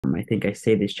I think I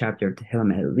say this chapter of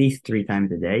Tehillim at least 3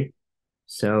 times a day.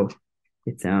 So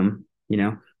it's important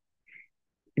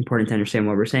to understand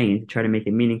what we're saying and to try to make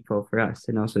it meaningful for us,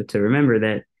 and also to remember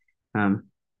that um,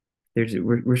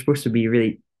 we're supposed to be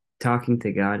really talking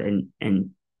to God and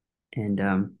davening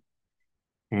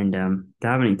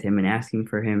to Him and asking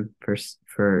for Him for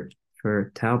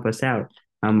to help us out.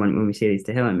 When we say these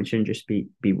Tehillim, it shouldn't just be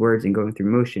words and going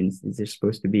through motions. They're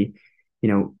supposed to be,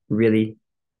 really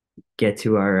get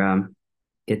to our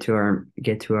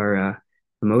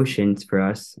emotions for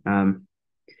us, and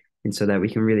so that we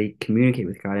can really communicate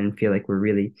with God and feel like we're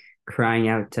really crying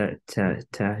out to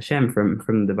Hashem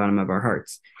from the bottom of our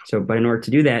hearts. So, but in order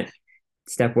to do that,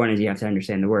 step one is you have to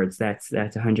understand the words. That's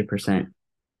 100%.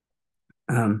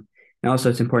 And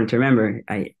also, it's important to remember.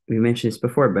 We mentioned this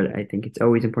before, but I think it's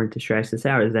always important to stress this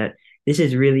out: is that this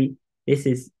is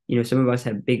some of us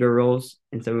have bigger roles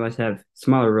and some of us have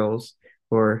smaller roles,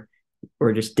 or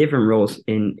just different roles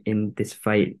in this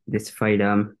fight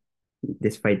that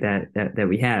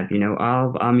we have. All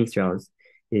of Am Yisrael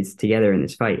is together in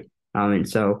this fight. And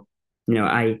so,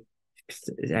 I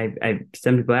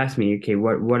some people ask me, okay,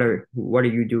 what are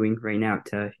you doing right now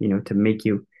to make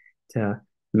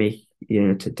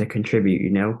to contribute,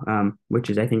 which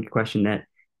is, I think, a question that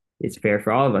is fair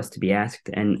for all of us to be asked.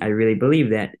 And I really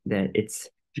believe that it's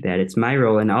my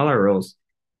role and all our roles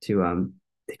to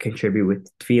contribute with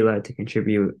tefillah, to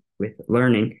contribute with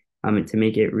learning, and to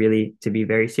make it really, to be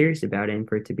very serious about it and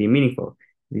for it to be meaningful.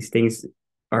 These things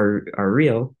are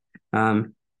real,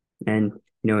 and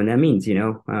that means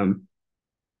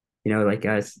like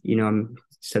us, I'm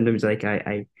sometimes like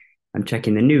I'm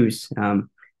checking the news,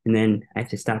 and then I have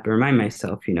to stop and remind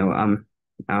myself, I'm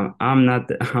not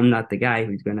the guy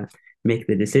who's gonna make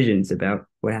the decisions about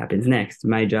what happens next.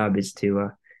 My job is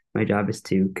to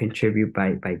contribute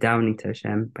by davening to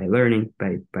Hashem, by learning,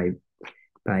 by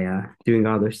doing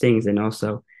all those things, and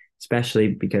also especially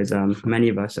because many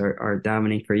of us are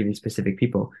davening for even specific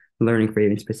people, learning for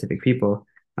even specific people.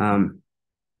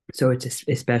 So it's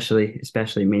especially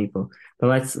meaningful. But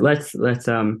let's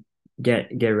get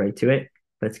right to it.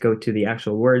 Let's go to the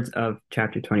actual words of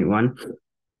chapter 21.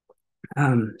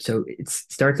 So it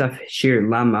starts off Shir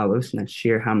Lam Malos, not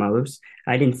Shir Hamalos.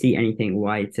 I didn't see anything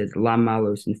why it says Lam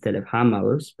Malos instead of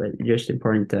Hamalos, but just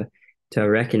important to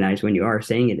recognize when you are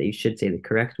saying it that you should say the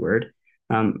correct word.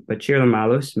 But Shir Lam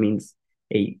Malos means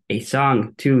a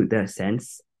song to the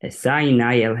sense.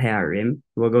 Esai el Harim.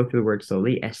 We'll go through the word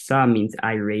slowly. Esa means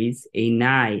I raise.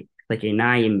 Enai, like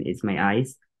Enaim is my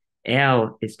eyes.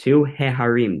 El is to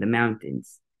Heharim, the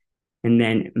mountains. And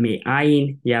then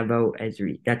Me'ayin Yavo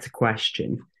Ezri. That's a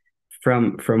question.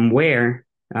 From where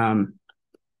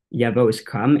Yavo is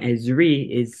come,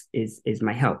 Ezri is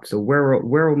my help. So where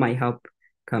will my help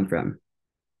come from?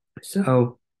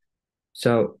 So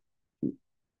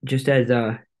just as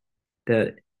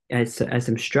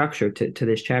some structure to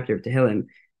this chapter of Tehillim,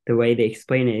 the way they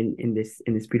explain it in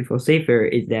this beautiful sefer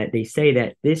is that they say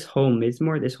that this whole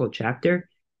Mizmor, this whole chapter,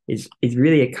 is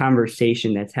really a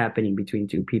conversation that's happening between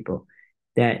two people.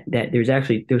 That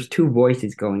there's two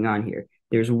voices going on here.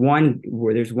 There's one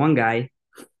guy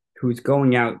who's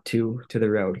going out to the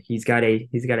road. He's got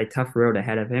a tough road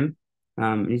ahead of him.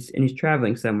 He's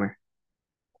traveling somewhere.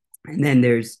 And then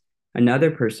there's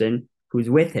another person who's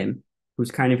with him,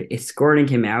 who's kind of escorting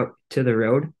him out to the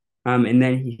road. And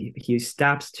then he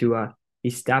stops to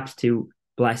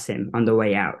bless him on the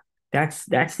way out. That's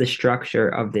the structure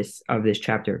of this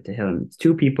chapter of Tehillim. It's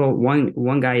two people.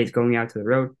 One guy is going out to the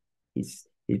road. He's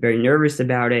very nervous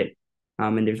about it.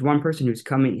 And there's one person who's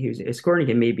escorting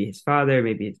him, maybe his father,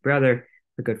 maybe his brother,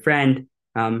 a good friend,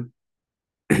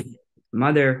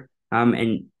 mother,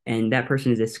 and that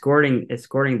person is escorting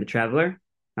the traveler,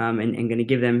 and going to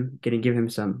give him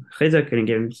some chizuk, going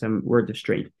to give him some words of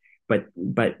strength. But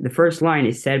the first line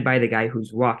is said by the guy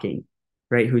who's walking,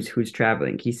 right? Who's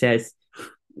traveling. He's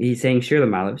saying Shir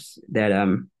L'Malos that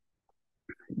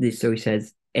so he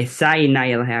says Esai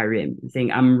Nayel Harim,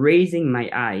 saying I'm raising my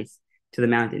eyes to the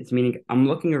mountains, meaning I'm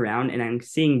looking around and I'm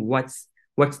seeing what's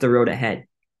the road ahead,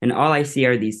 and all I see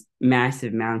are these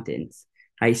massive mountains.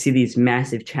 I see these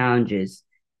massive challenges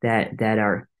that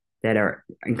are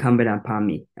incumbent upon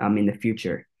me in the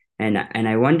future, and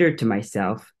I wonder to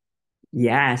myself. He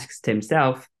asks to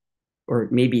himself, or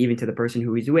maybe even to the person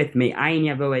who he's with, May ayin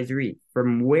yavo ezri,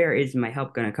 from where is my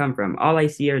help going to come from? All I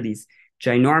see are these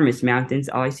ginormous mountains.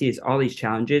 All I see is all these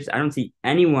challenges. I don't see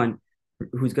anyone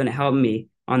who's going to help me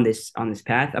on this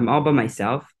path. I'm all by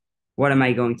myself. What am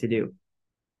I going to do?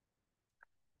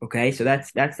 Okay, so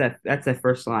that's the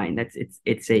first line.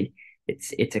 It's a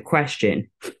question.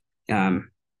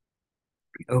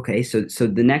 Okay, so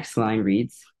the next line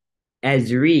reads,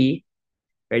 Ezri,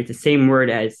 right? It's the same word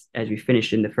as we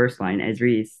finished in the first line.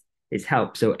 Ezri is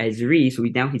help. So Ezri, so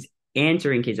he's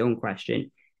answering his own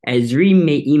question. Ezri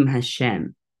me'im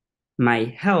Hashem.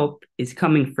 My help is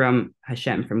coming from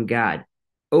Hashem, from God.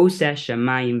 Oseh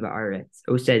shamayim va'aretz.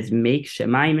 O says, make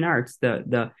shamayim and arts,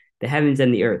 the heavens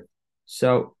and the earth.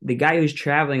 So the guy who's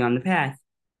traveling on the path,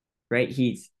 right?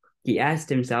 He asked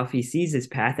himself, he sees this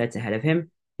path that's ahead of him.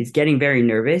 He's getting very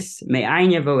nervous. May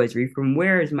ayin yavo Ezri, from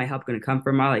where is my help going to come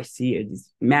from? All I see are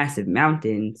these massive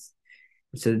mountains.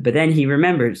 So, but then he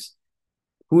remembers,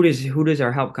 who does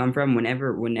our help come from?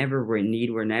 Whenever we're in need,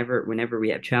 whenever we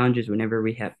have challenges, whenever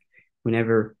we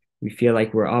feel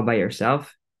like we're all by ourselves.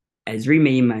 Ezri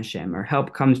me'im Hashem, our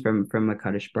help comes from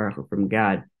HaKadosh Baruch Hu, from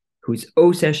God, who's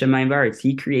Oseh shamayim va'aretz.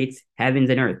 He creates heavens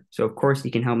and earth. So of course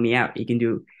he can help me out. He can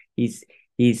do he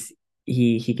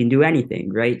can do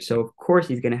anything, right? So of course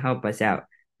he's going to help us out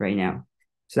right now.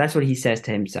 So that's what he says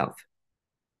to himself.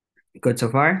 Good so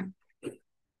far?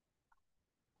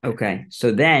 Okay.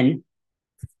 So then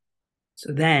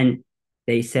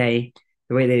they say,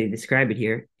 the way they describe it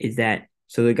here is that,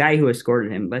 so the guy who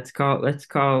escorted him, let's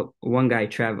call one guy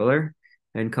traveler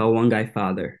and call one guy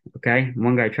father. Okay.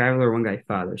 One guy traveler, one guy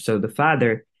father. So the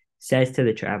father says to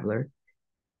the traveler,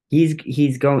 he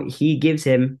gives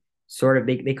him sort of,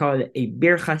 they call it a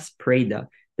birchas preda,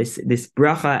 this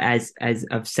bracha as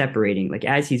of separating. Like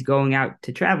as he's going out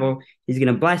to travel, he's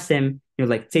going to bless him,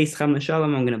 like teischam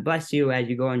l'shalom, I'm going to bless you as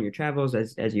you go on your travels,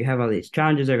 as you have all these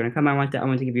challenges are going to come. I want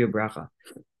to give you a bracha.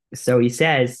 So he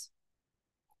says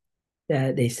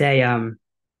that he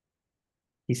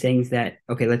sings that,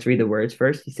 okay, let's read the words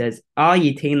first. He says, Al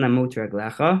yitain lamot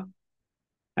raglecha.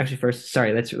 Actually, first,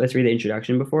 sorry, let's read the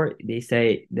introduction before. They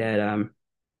say that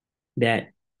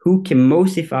hu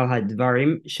kimosif al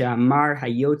hadvarim she'amar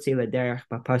hayotze laderech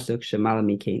b'pasuk shemala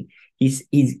mikein. He's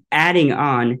adding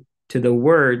on to the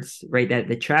words, right, that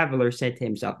the traveler said to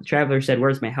himself. The traveler said,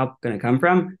 where's my help going to come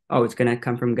from? Oh, it's going to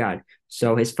come from God.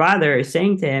 So his father is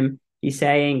saying to him, he's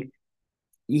saying,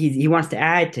 he wants to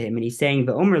add to him, and he's saying,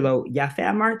 "V'omerlo yafe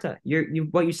amarta.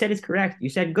 What you said is correct. You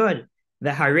said good.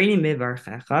 V'hareini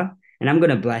mivarchecha, and I'm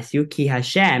going to bless you. Ki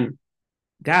Hashem,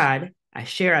 God,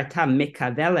 asher atam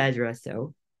mikavel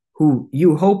ezraso, who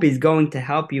you hope is going to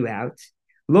help you out.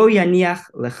 Lo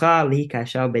yaniach lecha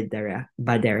lihikashal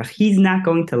baderech. He's not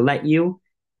going to let you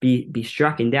be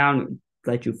struck down,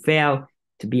 let you fail,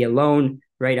 to be alone,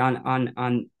 right,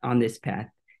 on this path.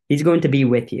 He's going to be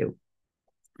with you."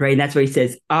 Right, and that's why he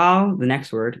says, "Al." The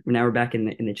next word. Now we're back in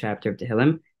the chapter of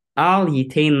Tehillim. Al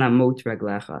yitain lamot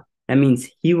raglecha. That means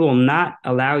he will not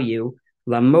allow you.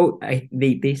 Lamot.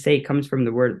 They say it comes from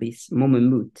the word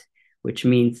momemut, which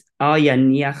means al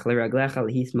yaniach leraglecha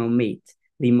lehis momit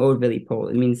limod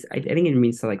velipol. It means, I think it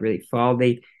means to like really fall.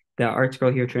 The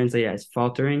article here translated as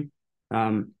faltering.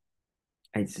 So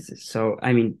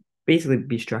I mean basically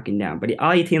be struck down. But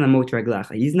al yitain lamot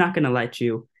raglecha. He's not going to let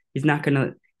you.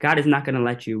 God is not going to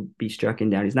let you be struck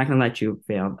down. He's not going to let you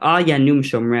fail. Al yanum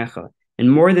shomrecha.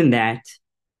 And more than that,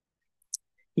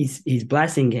 he's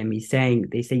blessing him. They say,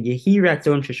 Yehi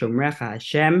ratzon sheshomrecha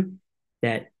Hashem,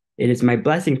 that it is my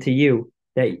blessing to you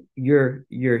that your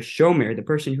shomer, the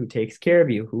person who takes care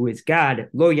of you, who is God,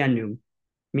 lo yanum,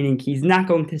 meaning he's not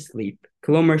going to sleep.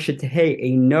 Kolomar shetehei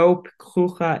eino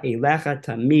p'chucha elecha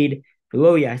tamid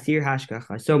v'lo yasir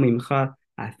hashgacha so mimcha.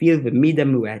 I feel the mida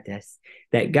muetes,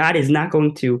 that God is not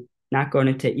going to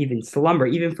even slumber,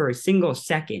 even for a single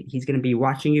second. He's going to be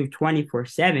watching you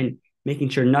 24/7, making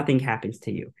sure nothing happens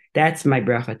to you. That's my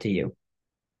bracha to you.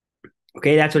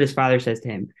 Okay, that's what his father says to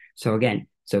him. So again,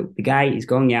 so the guy is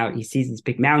going out, he sees these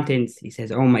big mountains, he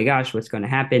says, oh my gosh, what's going to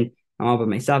happen? I'm all by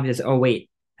myself. He says, oh wait,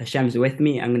 Hashem's with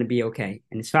me, I'm going to be okay.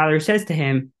 And his father says to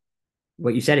him,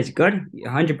 what you said is good,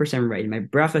 100% right. My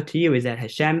bracha to you is that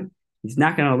Hashem, he's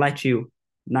not going to let you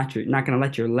not going to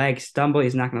let your legs stumble.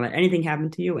 He's not going to let anything happen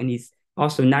to you, and he's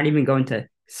also not even going to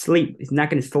sleep. He's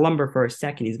not going to slumber for a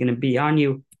second. He's going to be on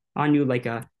you like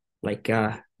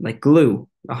glue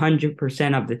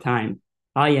 100% of the time.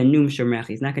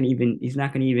 He's not going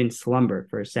to even slumber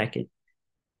for a second.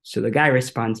 So the guy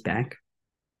responds back.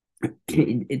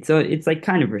 It's like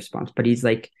kind of response, but he's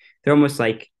like, they're almost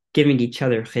like giving each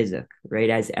other chizuk, right?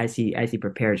 As he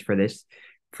prepares for this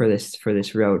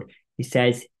road. He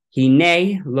says,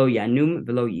 Hine lo yanum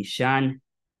velo yishan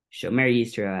shomer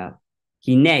Yisrael.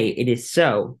 Hine, it is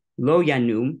so, lo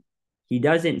yanum, he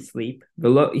doesn't sleep,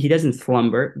 he doesn't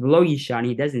slumber, velo yishan,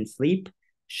 he doesn't sleep,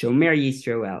 shomer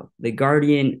Yisrael, the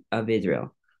guardian of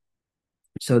Israel.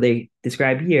 So they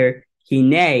describe here,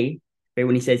 Hine, right,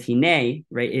 when he says Hine,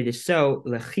 right, it is so,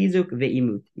 lechizuk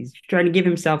ve'imut. He's trying to give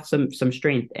himself some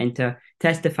strength and to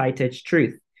testify to its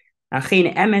truth.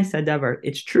 Achein emes hadavar.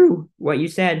 It's true what you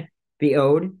said.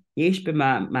 Be'od yesh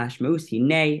b'ma mashmos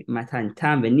hinei matan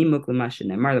tam v'nimuk l'ma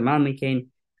shenemar l'mal mikein.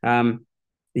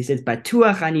 He says,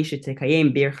 "Batuach ani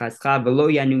shetekayim birchascha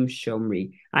v'lo yanum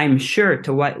shomri." I'm sure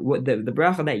to what the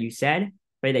bracha that you said,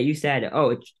 right? That you said,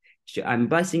 "Oh, I'm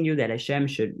blessing you that Hashem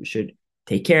should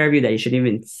take care of you, that you shouldn't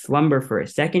even slumber for a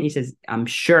second." He says, "I'm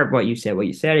sure of what you said. What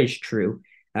you said is true.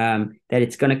 That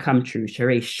it's going to come true."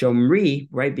 Sharei shomri,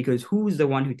 right? Because who's the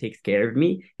one who takes care of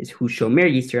me is who shomer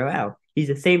Yisrael. He's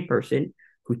the same person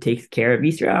who takes care of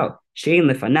Yisrael. Shein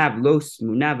lefanav lo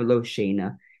smunav lo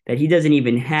sheina. That he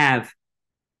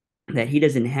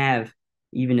doesn't have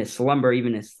even a slumber,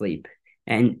 even a sleep,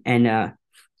 and the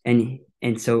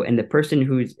person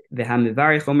who's the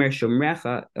hamivarich omer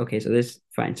shomrecha. Okay, so this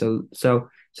fine. So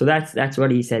that's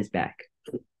what he says back.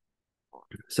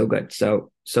 So good.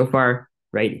 So far,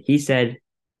 right? He said,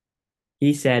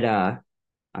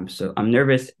 I'm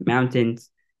nervous.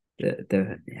 Mountains.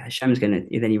 The Hashem's gonna.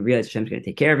 Then he realized Hashem's gonna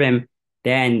take care of him.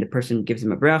 Then the person gives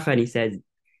him a bracha, and he says,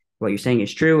 "What you're saying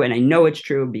is true, and I know it's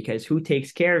true because who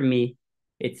takes care of me?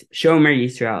 It's Shomer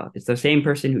Yisrael. It's the same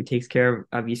person who takes care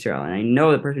of Yisrael, and I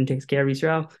know the person who takes care of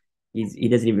Yisrael. He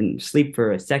doesn't even sleep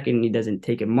for a second. He doesn't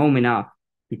take a moment off.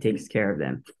 He takes care of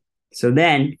them. So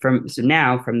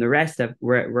now from the rest of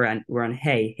we're on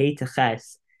Hey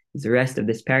Teches is the rest of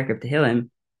this parak of Tehillim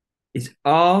is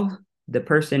all the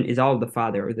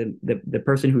father or the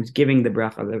person who's giving the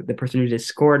bracha, the person who's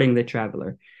escorting the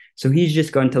traveler. So he's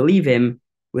just going to leave him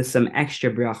with some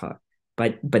extra bracha.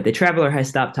 But the traveler has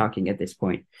stopped talking at this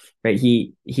point, right?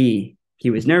 He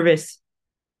was nervous,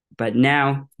 but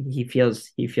now he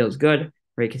feels good,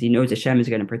 right? Because he knows Hashem is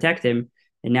going to protect him,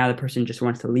 and now the person just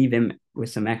wants to leave him with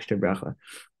some extra bracha.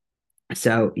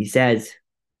 So he says,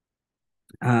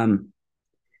 Hashem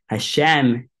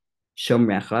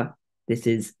shomrecha. This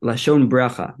is lashon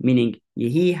bracha, meaning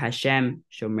Yehi Hashem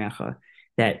shomrecha.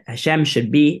 That Hashem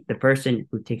should be the person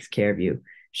who takes care of you.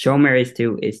 Shomer is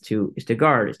to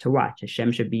guard, is to watch.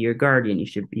 Hashem should be your guardian. He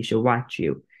should watch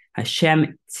you.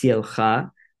 Hashem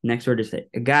tzilcha. Next word is that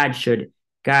God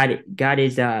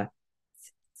is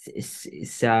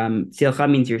tzilcha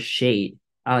means your shade.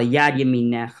 Al yad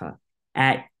yaminecha,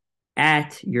 at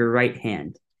your right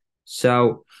hand.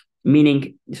 So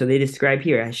they describe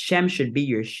here Hashem should be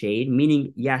your shade,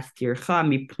 meaning yastircha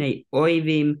mipnei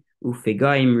oivim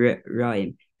ufegaim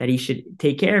ra'im, that he should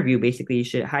take care of you. Basically, he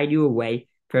should hide you away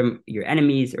from your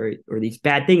enemies or these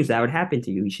bad things that would happen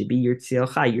to you. He should be your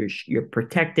tzilcha, your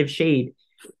protective shade.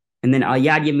 And then al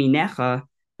yad yaminecha.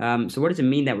 So what does it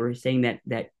mean that we're saying that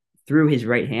through his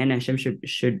right hand, Hashem should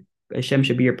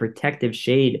be your protective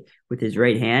shade with his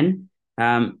right hand?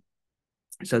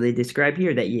 So they describe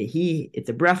here that Yehi, it's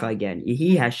a bracha again.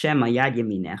 Yehi Hashem al yad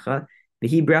yaminecha,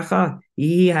 v'hi bracha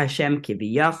Yehi Hashem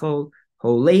kiviyachol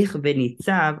holech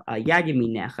v'nitzav al yad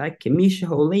yaminecha kemish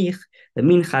holech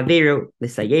lemin chavero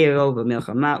l'sayero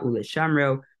v'milchama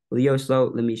u'leshamro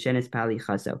u'lioslo l'mishenes pali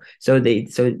chaso. So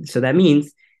that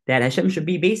means that Hashem should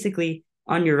be basically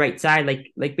on your right side,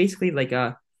 like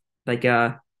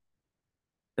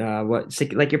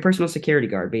your personal security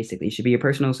guard. Basically, he should be your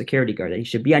personal security guard. That he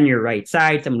should be on your right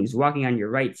side, someone who's walking on your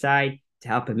right side to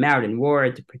help him out in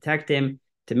war, to protect him,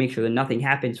 to make sure that nothing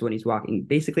happens when he's walking.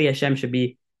 Basically, Hashem should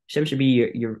be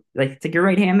your like it's like your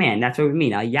right hand man. That's what we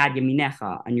mean. Al yad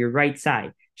yaminecha, on your right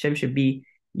side. Hashem should be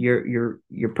your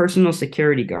personal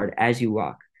security guard as you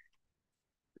walk.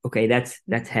 Okay, that's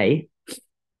Hey.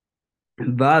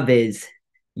 Vav is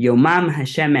Yomam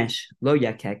Hashemesh lo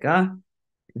yakeka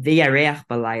v'yareach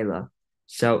balayla.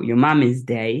 So Yomam is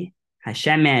day,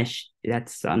 Hashemesh,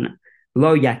 that's sun,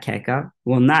 lo yakeka,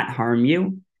 will not harm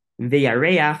you,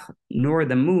 v'yareach, nor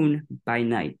the moon by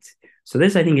night. So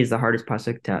this, I think, is the hardest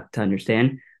pasuk to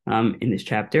understand in this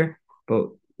chapter. But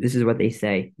this is what they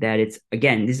say, that it's,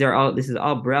 again, this is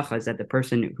all brachas that the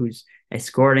person who's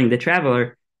escorting the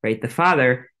traveler, right, the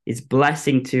father, is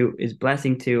giving a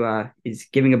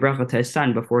bracha to his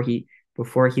son before he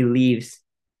leaves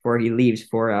for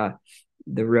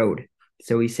the road.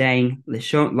 So he's saying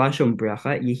lashon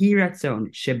bracha yehi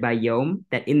ratzon shebayom,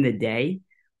 that in the day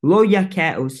lo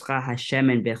yakeh oscha Hashem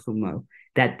and bechumo,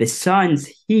 that the sun's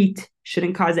heat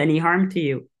shouldn't cause any harm to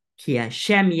you. Ki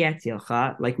Hashem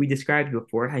yetzilcha, like we described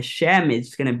before, Hashem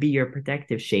is going to be your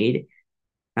protective shade.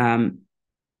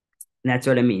 That's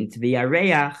what it means.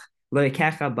 V'yareach lo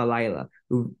yakecha balayla.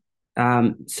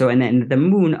 So and then the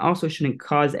moon also shouldn't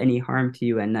cause any harm to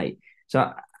you at night.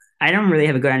 So I don't really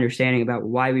have a good understanding about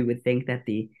why we would think that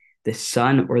the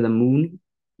sun or the moon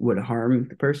would harm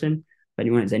the person. If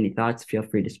anyone has any thoughts, feel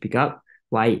free to speak up.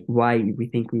 Why we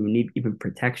think we would need even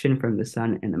protection from the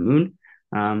sun and the moon.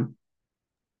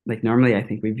 like normally I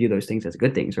think we view those things as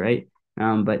good things, right?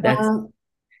 But that's Uh,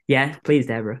 yeah, please,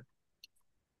 Deborah.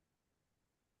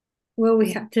 well,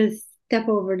 we have to step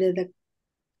over to the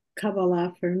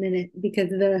Kabbalah for a minute because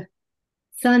the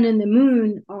sun and the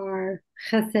moon are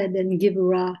Chesed and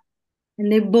Gibra,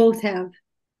 and they both have,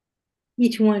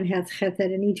 each one has Chesed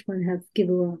and each one has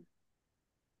Gibra.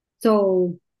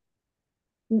 So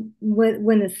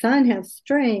when the sun has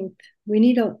strength, we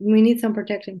need some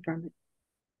protection from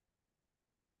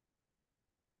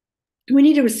it. We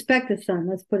need to respect the sun.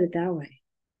 Let's put it that way,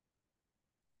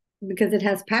 because it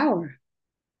has power,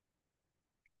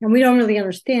 and we don't really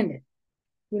understand it.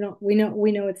 We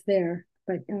know it's there,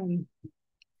 but and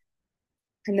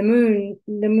the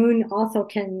moon also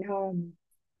can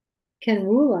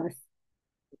rule us.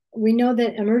 We know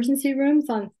that emergency rooms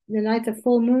on the nights of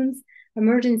full moons,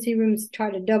 emergency rooms try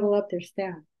to double up their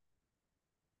staff.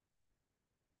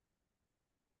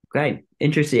 Okay,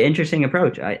 interesting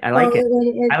approach. I So like it.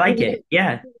 I like it.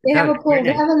 Yeah, they have no, a very pull, they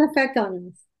nice. have an effect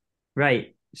on us.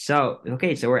 Right. So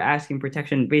okay, so we're asking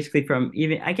protection basically from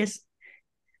even I guess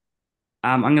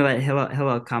I'm gonna let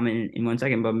Hilla comment in 1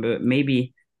 second, but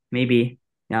maybe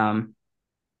um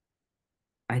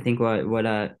I think what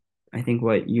I think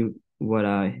what you what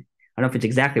I don't know if it's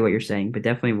exactly what you're saying, but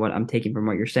definitely what I'm taking from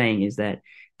what you're saying is that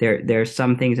there are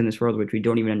some things in this world which we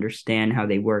don't even understand how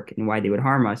they work and why they would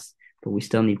harm us, but we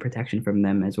still need protection from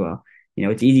them as well.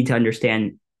 It's easy to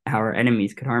understand how our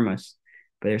enemies could harm us,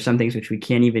 but there's some things which we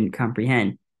can't even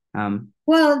comprehend. Um,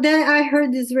 Well, then I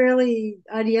heard Israeli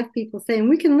IDF people saying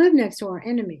we can live next to our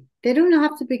enemy. They don't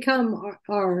have to become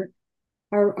our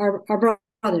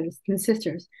brothers and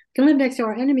sisters. We can live next to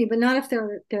our enemy, but not if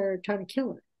they're trying to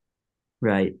kill us.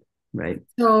 right, right,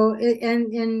 So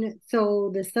and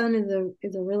so the sun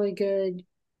is a really good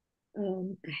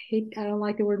I don't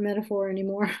like the word metaphor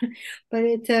anymore, but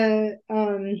it's a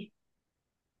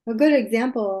good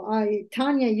example.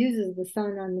 Tanya uses the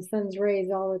sun on the sun's rays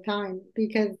all the time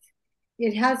because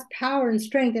it has power and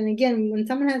strength. And again, when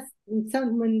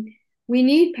we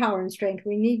need power and strength,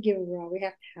 we need Givura. We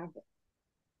have to have it,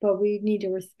 but we need to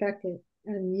respect it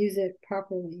and use it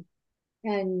properly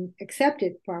and accept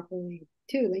it properly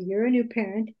too. Like you're a new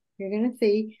parent, you're gonna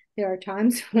see there are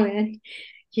times when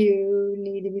you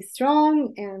need to be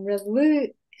strong and resolute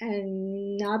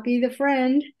and not be the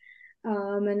friend.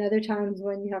 And other times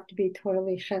when you have to be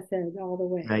totally chesed all the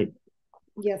way. right.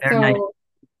 Yeah, Very nice. so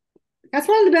that's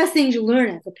one of the best things you learn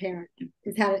as a parent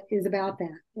is about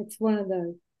that. It's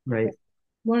Right,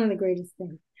 one of the greatest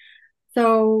things.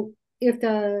 So if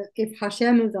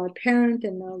Hashem is our parent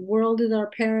and the world is our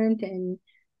parent and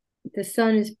the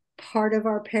sun is part of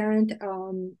our parent,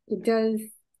 it does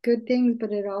good things,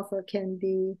 but it also can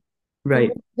be a right.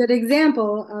 really good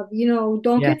example of,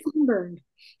 don't Yeah, get sunburned.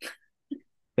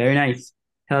 very nice.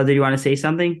 Hella, did you want to say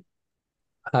something?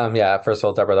 Yeah, first of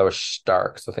all, Deborah, that was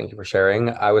stark. So thank you for sharing.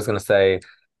 I was gonna say,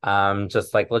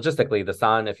 just like logistically, the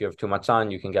sun, if you have too much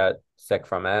sun, you can get sick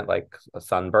from it, like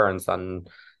sunburn, sun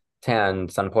tan,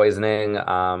 sun poisoning.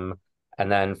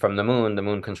 And then from the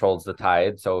moon controls the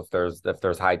tide. So if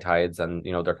there's high tides, and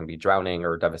there can be drowning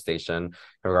or devastation in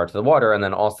regard to the water. And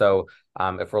then also,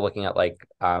 if we're looking at like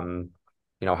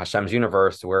Hashem's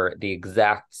universe, where the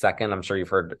exact second, I'm sure you've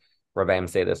heard Rebbeim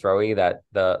say this, Roey, that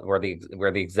where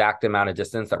the exact amount of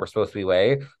distance that we're supposed to be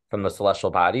away from the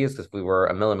celestial bodies, because if we were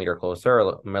a millimeter closer, or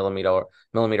a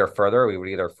millimeter further, we would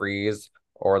either freeze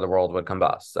or the world would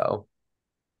combust. So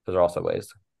those are also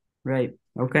ways. Right.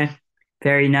 Okay.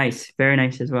 Very nice. Very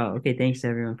nice as well. Okay. Thanks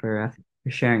everyone for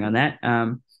sharing on that.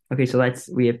 Okay. So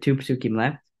we have two psukim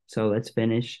left. So let's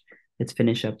finish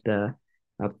up the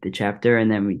chapter, and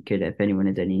then we could, if anyone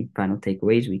has any final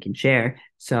takeaways, we can share.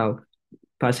 So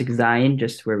pasuk Zion,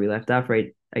 just where we left off,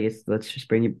 right? I guess let's just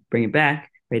bring it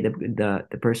back, right?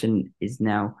 The person is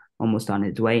now almost on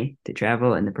his way to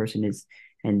travel, and the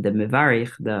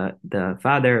mevarich, the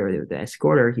father or the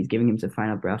escorter, he's giving him some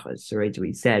final brachas. So right, so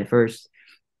he said first,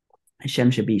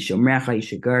 Hashem should be shomrecha, he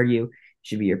should guard you,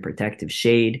 should be your protective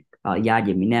shade. Yad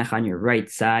yaminecha, on your right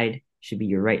side, should be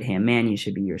your right hand man, he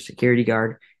should be your security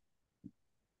guard.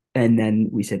 And then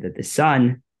we said that the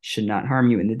sun should not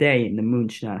harm you in the day, and the moon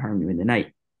should not harm you in the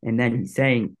night. And then he's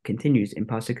saying, continues in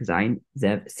Pasuk Zayin,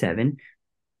 Zev 7,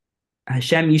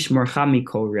 Hashem yishmorcha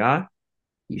mikol ra,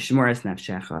 yishmor es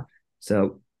nafshecha.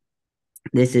 So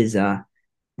this is a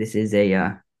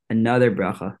another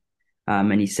bracha,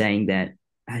 and he's saying that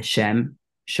Hashem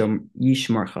shom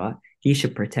yishmorcha, he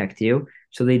should protect you.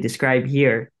 So they describe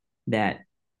here that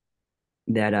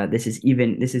this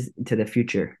is to the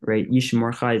future, right?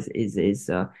 Yishmorcha is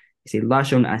a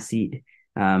lashon asid,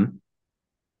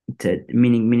 to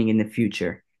meaning in the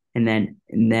future. and then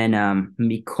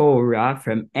mikol ra,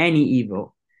 from any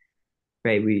evil,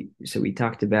 right? We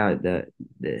talked about the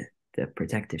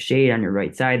protective shade on your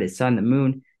right side, the sun, the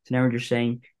moon. So now we're just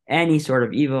saying any sort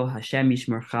of evil. Hashem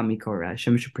yishmorcha mikol ra.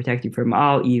 Hashem should protect you from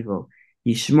all evil.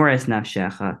 Yishmor es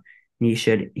nafshecha. He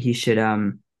should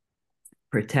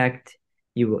protect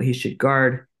you. He should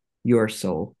guard your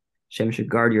soul. Hashem should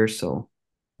guard your soul.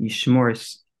 Yishmor,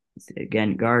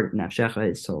 again, guard nafshecha,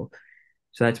 his soul.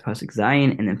 So that's pasuk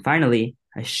Zayin, and then finally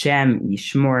Hashem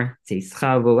yishmor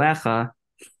tzeischa v'lecha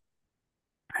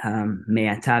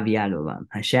me'ata v'ad olam.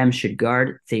 Hashem should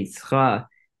guard tzeischa,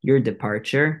 your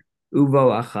departure,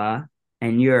 uvoacha,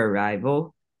 and your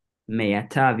arrival,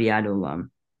 me'ata v'ad olam,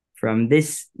 from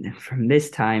this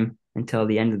time until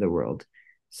the end of the world.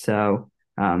 So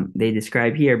they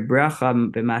describe here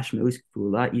bracha b'mashmeus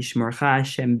kfula yishmorcha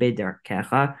Hashem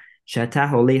b'darkecha shata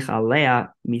holech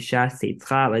alea misha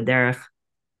tzeischa l'derech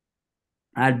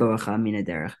ad boacha min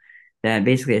haderech. That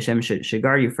basically Hashem should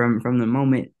guard you from the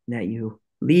moment that you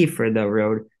leave for the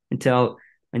road until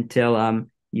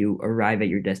you arrive at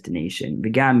your destination.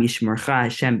 V'gam yishmorcha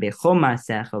Hashem bechol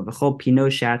ma'asecha v'chol pino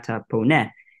she'ata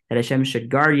poneh. That Hashem should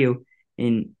guard you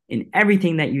in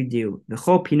everything that you do.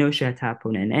 V'chol pino she'ata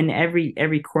poneh, and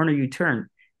every corner you turn.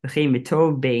 V'chei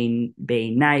mitov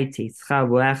beinai teitzcha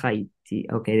v'lecha.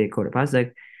 Okay, they quote a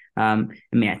pasuk.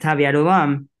 Me'ata v'ad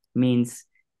olam means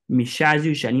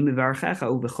mishazu shani mivarchecha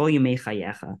uv'chol yemei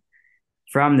chayecha,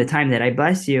 from the time that I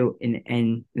bless you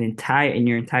in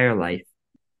your entire life,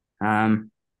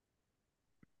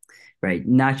 right?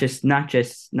 Not just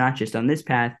on this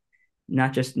path,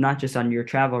 not just on your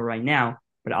travel right now,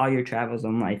 but all your travels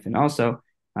in life. And also,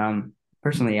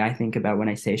 personally, I think about when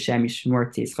I say Shem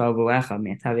Yishmor Tzischa V'lecha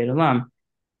Me'ata V'ad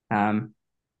Olam,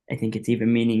 I think it's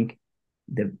even meaning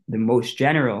the most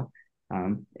general.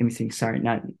 Not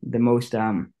the most,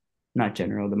 not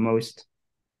general, the most.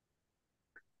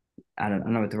 I don't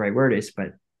know what the right word is,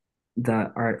 but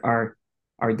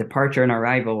our departure and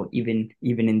arrival, even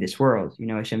in this world,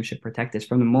 Hashem should protect us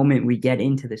from the moment we get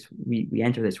into this, we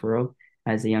enter this world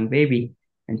as a young baby,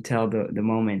 until the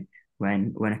moment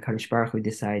when HaKadosh Baruch Hu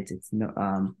decides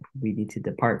we need to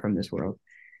depart from this world,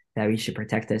 that we should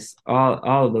protect us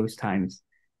all of those times,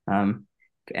 and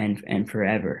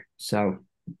forever. So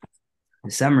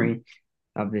the summary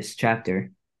of this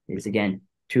chapter is, again,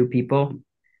 two people.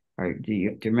 Or do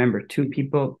you remember two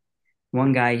people?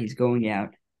 One guy, he's going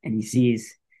out and he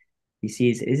sees this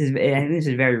is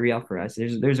very real for us.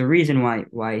 There's a reason why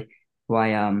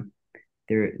the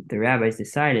rabbis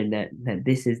decided that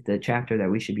this is the chapter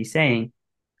that we should be saying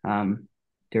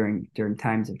during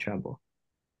times of trouble,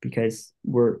 because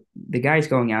the guy's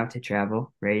going out to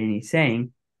travel, right? And he's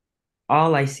saying,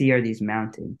 all I see are these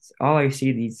mountains. All I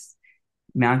see are these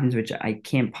mountains which I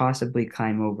can't possibly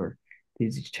climb over.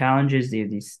 These challenges,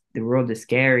 the world is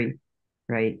scary,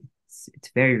 right? It's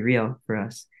very real for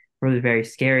us. The world is very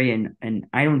scary, and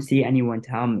I don't see anyone to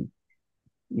help me.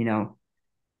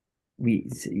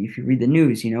 If you read the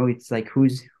news, it's like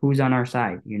who's on our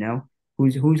side,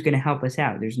 who's going to help us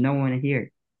out? There's no one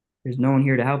here. There's no one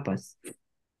here to help us.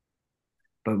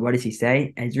 But what does he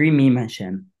say? Ezri mim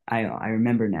Hashem. I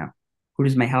remember now. Who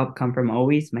does my help come from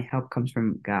always? My help comes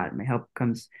from God. My help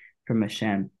comes from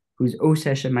Hashem, who's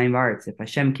Oseh Shemayim v'aretz. If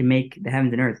Hashem can make the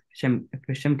heavens and earth, if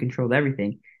Hashem controlled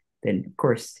everything, then of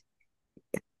course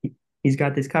he's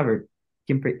got this covered.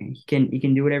 He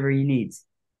can do whatever he needs.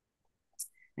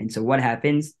 And so what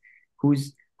happens?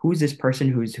 Who's this person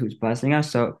who's blessing us?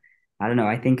 So I don't know.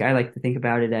 I think I like to think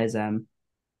about it as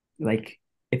like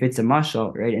if it's a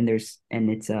mashal, right? And if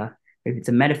it's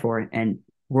a metaphor, and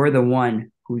we're the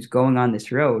one who's going on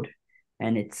this road,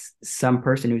 and it's some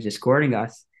person who's escorting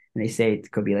us, and they say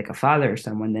it could be like a father or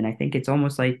someone, then I think it's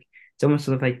almost like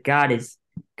God is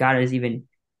even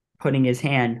putting his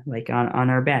hand like on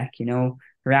our back,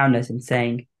 around us, and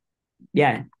saying,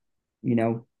 yeah,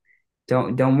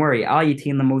 don't worry. Al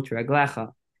yitin lamot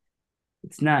raglecha.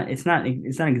 It's not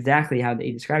exactly how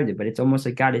they described it, but it's almost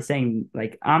like God is saying,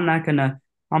 like, I'm not gonna,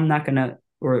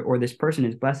 or this person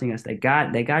is blessing us, that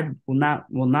God will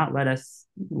not let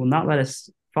us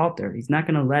falter. He's not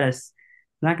gonna let us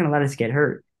get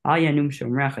hurt. Al yanum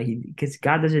shomrecha, because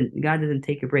God doesn't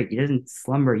take a break. He doesn't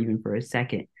slumber even for a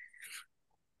second.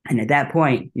 And at that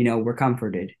point, we're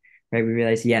comforted, right? We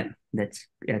realize, yeah, that's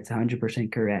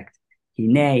 100% correct.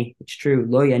 It's true.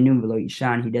 Lo yanum v'lo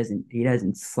yishan. He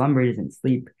doesn't slumber, he doesn't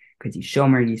sleep, because he's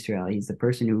Shomer Yisrael. He's the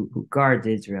person who guards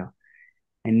Israel.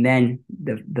 And then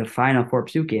the final four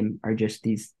psukim are just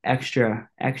these extra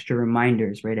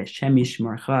reminders, right? Hashem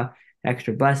yishmarcha,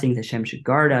 extra blessings. Hashem should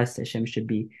guard us. Hashem should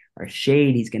be our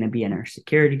shade. He's going to be our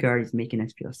security guard. He's making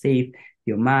us feel safe.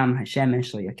 Yomam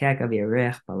Hashemesh lo yakeka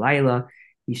v'yarech balayla.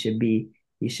 He should be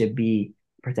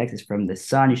protect us from the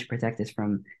sun. He should protect us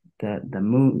from the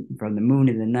moon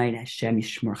in the night. Hashem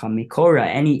yishmorcha mikora.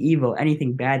 Any evil,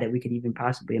 anything bad that we could even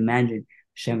possibly imagine,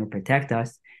 Hashem will protect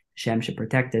us. Hashem should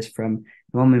protect us from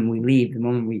the moment we leave, the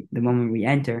moment we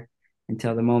enter,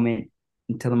 until the moment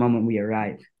we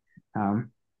arrive.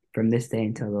 From this day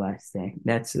until the last day.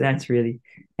 That's really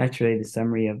the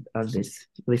summary of this,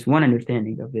 at least one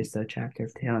understanding of this chapter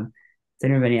of Tehillim. Does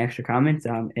anyone have any extra comments?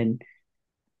 And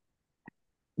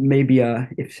maybe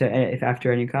if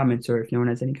after any comments, or if no one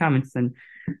has any comments, then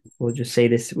we'll say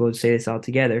this all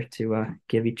together to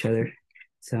give each other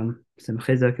some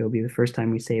chizuk. It'll be the first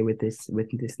time we say it with this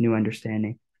new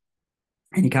understanding.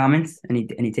 Any comments? Any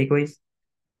takeaways?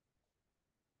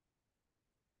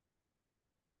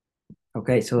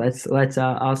 Okay, so let's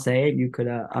I'll say it. You could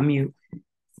unmute.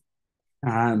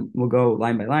 We'll go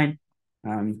line by line.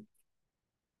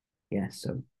 Yeah,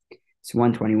 so it's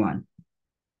 121.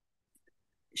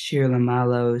 Shir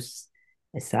Lamalos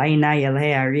Esaina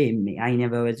Yelhe Arim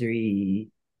Ainavo Ezri.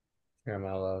 Shir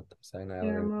Malot Esaina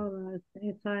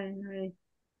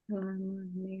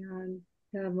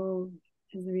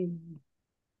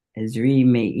Ezri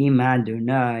Me'ima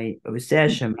Dunai Oseh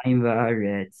Shamayim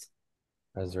Va'aretz.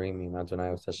 Ezri Me'ima Dunai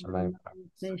Oseh Shamayim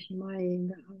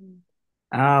Va'aretz.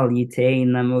 Al Yitein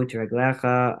Lamot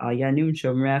Raglecha Al Yanum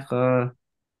Shomrecha.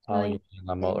 Al Yitein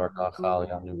Lamot Raglecha Al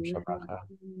Yanum Shomrecha.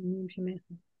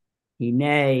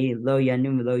 Hine Lo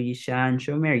Yanum Lo Yishan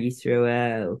Shomer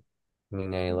Yisrael.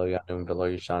 Hine Lo Yanum Lo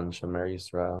Yishan Shomer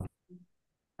Yisrael.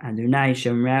 Adonai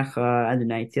Shomrecha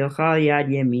Adonai Tilcha Yad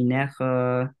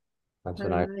Yeminecha.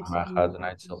 Adonai Shomrecha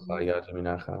Adonai Tilcha Yad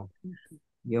Yeminecha.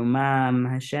 Yomam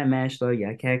Hashemesh Lo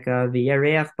Yakeka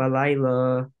V'Yareach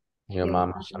Balayla.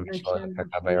 Yomam Hashemesh Lo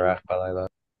Yakeka V'Yareach Balayla.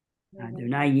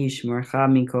 Adonai Yishmorcha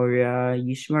Mikora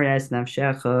Yishmor Es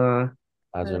Nafshecha.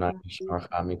 Adonai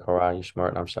Yishmorcha Mikora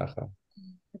Yishmor Nafshecha.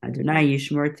 Adonai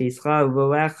Yishmor Tischa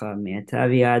Uvoecha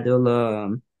Me'atav Yad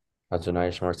Olam. Adonai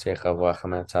Yishmor Tischa Uvoecha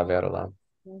Me'atav Yad Olam.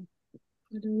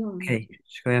 Okay,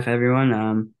 shkoyach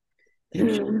everyone.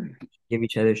 Give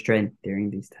each other strength during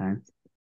these times.